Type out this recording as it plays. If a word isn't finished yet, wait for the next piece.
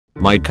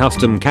My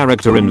custom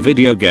character in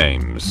video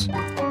games.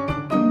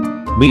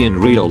 Me in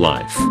real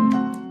life.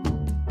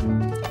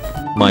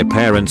 My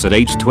parents at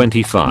age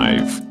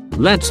 25.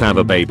 Let's have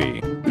a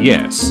baby.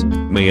 Yes,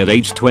 me at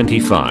age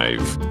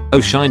 25.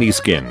 Oh, shiny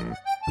skin.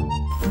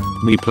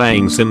 Me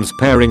playing Sims,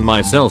 pairing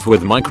myself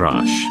with my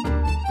crush.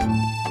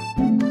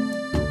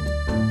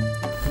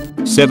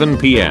 7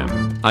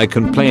 PM. I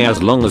can play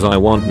as long as I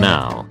want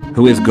now.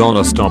 Who is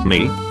gonna stop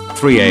me?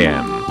 3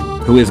 AM.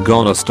 Who is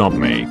gonna stop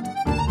me?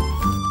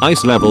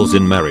 Ice levels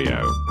in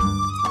Mario.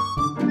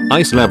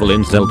 Ice level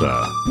in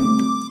Zelda.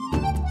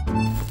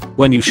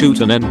 When you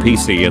shoot an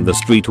NPC in the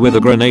street with a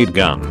grenade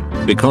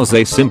gun because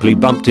they simply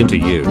bumped into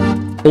you.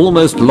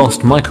 Almost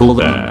lost my cool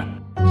there.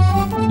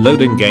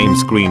 Loading game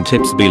screen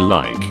tips be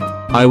like.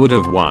 I would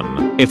have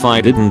won if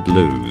I didn't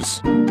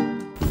lose.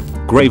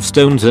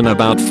 Gravestones in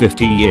about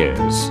 50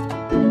 years.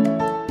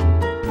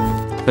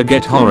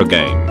 Forget horror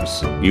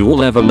games. You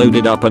all ever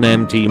loaded up an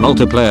empty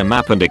multiplayer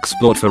map and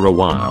explored for a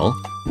while?